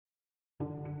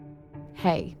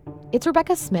Hey, it's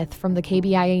Rebecca Smith from the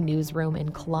KBIA newsroom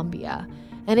in Columbia,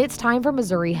 and it's time for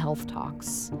Missouri Health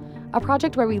Talks, a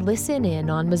project where we listen in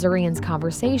on Missourians'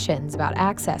 conversations about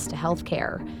access to health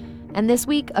care. And this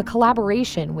week, a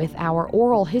collaboration with our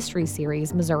oral history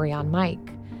series, Missouri on Mic.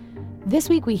 This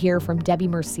week, we hear from Debbie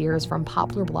Merciers from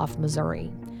Poplar Bluff,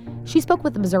 Missouri. She spoke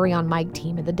with the Missouri on Mic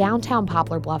team at the downtown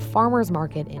Poplar Bluff Farmers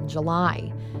Market in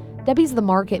July. Debbie's the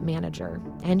market manager,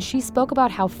 and she spoke about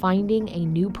how finding a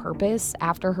new purpose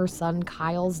after her son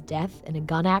Kyle's death in a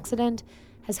gun accident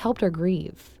has helped her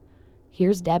grieve.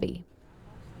 Here's Debbie.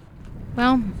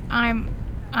 Well,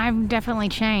 I've definitely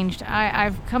changed.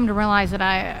 I've come to realize that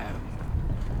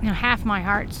half my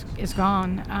heart is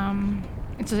gone.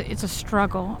 It's a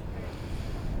struggle.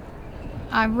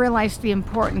 I've realized the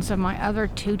importance of my other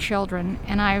two children,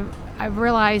 and I've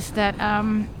realized that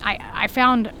I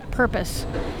found purpose.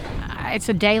 It's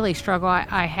a daily struggle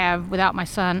I have without my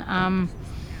son.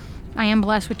 I am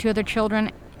blessed with two other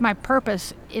children. My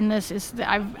purpose in this is that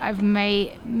I've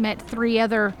met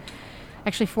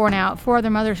four other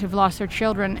mothers who've lost their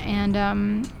children, and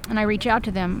I reach out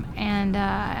to them, and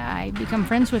I become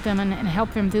friends with them and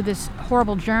help them through this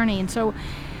horrible journey. And so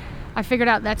I figured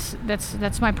out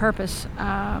that's my purpose.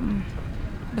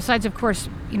 Besides, of course,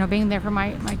 being there for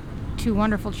my two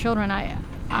wonderful children,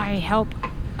 I help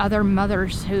other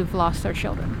mothers who've lost their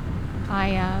children.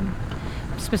 I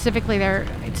specifically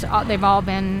they've all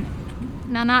been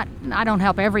I don't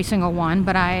help every single one,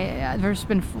 but there's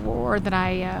been four that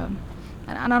I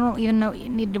don't even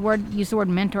use the word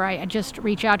mentor. I just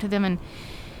reach out to them and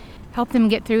help them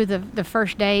get through the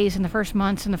first days and the first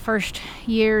months and the first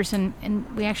years, and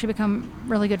we actually become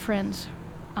really good friends.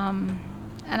 And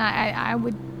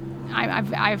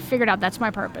I've figured out that's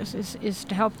my purpose is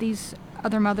to help these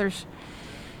other mothers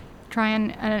try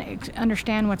and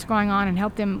understand what's going on and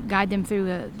help them, guide them through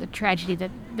the tragedy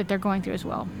that they're going through as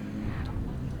well.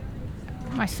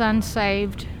 My son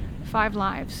saved 5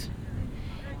 lives,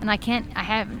 and I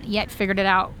haven't yet figured it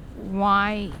out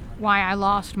why I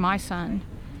lost my son,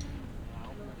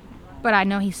 but I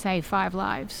know he saved 5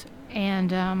 lives,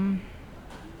 and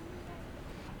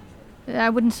I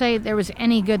wouldn't say there was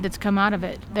any good that's come out of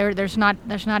it. There's not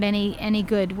any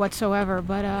good whatsoever,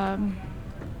 but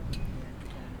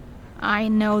I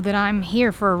know that I'm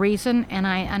here for a reason, and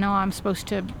I know I'm supposed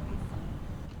to.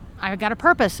 I've got a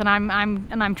purpose, and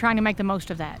I'm trying to make the most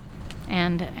of that,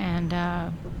 and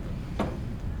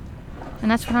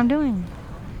that's what I'm doing.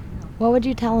 What would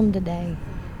you tell him today?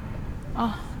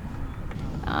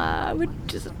 I would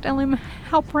just tell him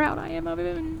how proud I am of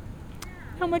him and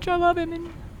how much I love him,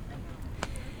 and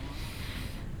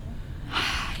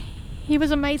he was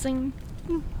amazing.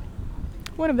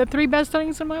 One of the 3 best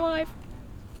things in my life.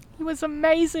 He was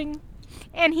amazing,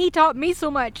 and he taught me so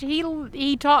much.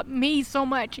 He taught me so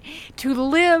much to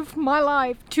live my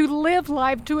life, to live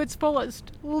life to its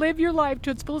fullest. Live your life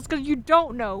to its fullest, because you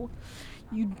don't know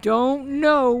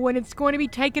when it's going to be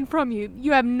taken from you.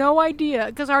 You have no idea,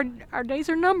 because our days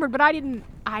are numbered. But you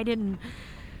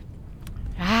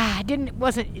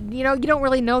don't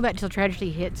really know that until tragedy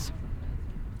hits.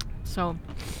 So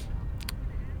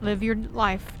live your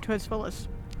life to its fullest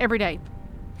every day.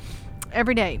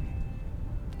 Every day.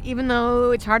 Even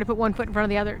though it's hard to put one foot in front of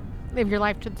the other, live your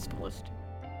life to its fullest.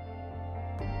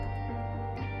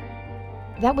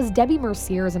 That was Debbie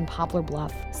Merciers in Poplar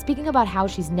Bluff, speaking about how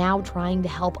she's now trying to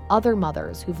help other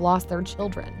mothers who've lost their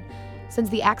children since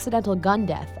the accidental gun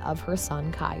death of her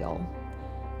son Kyle.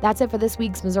 That's it for this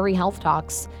week's Missouri Health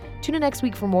Talks. Tune in next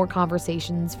week for more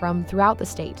conversations from throughout the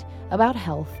state about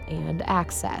health and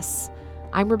access.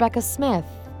 I'm Rebecca Smith.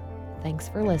 Thanks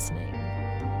for listening.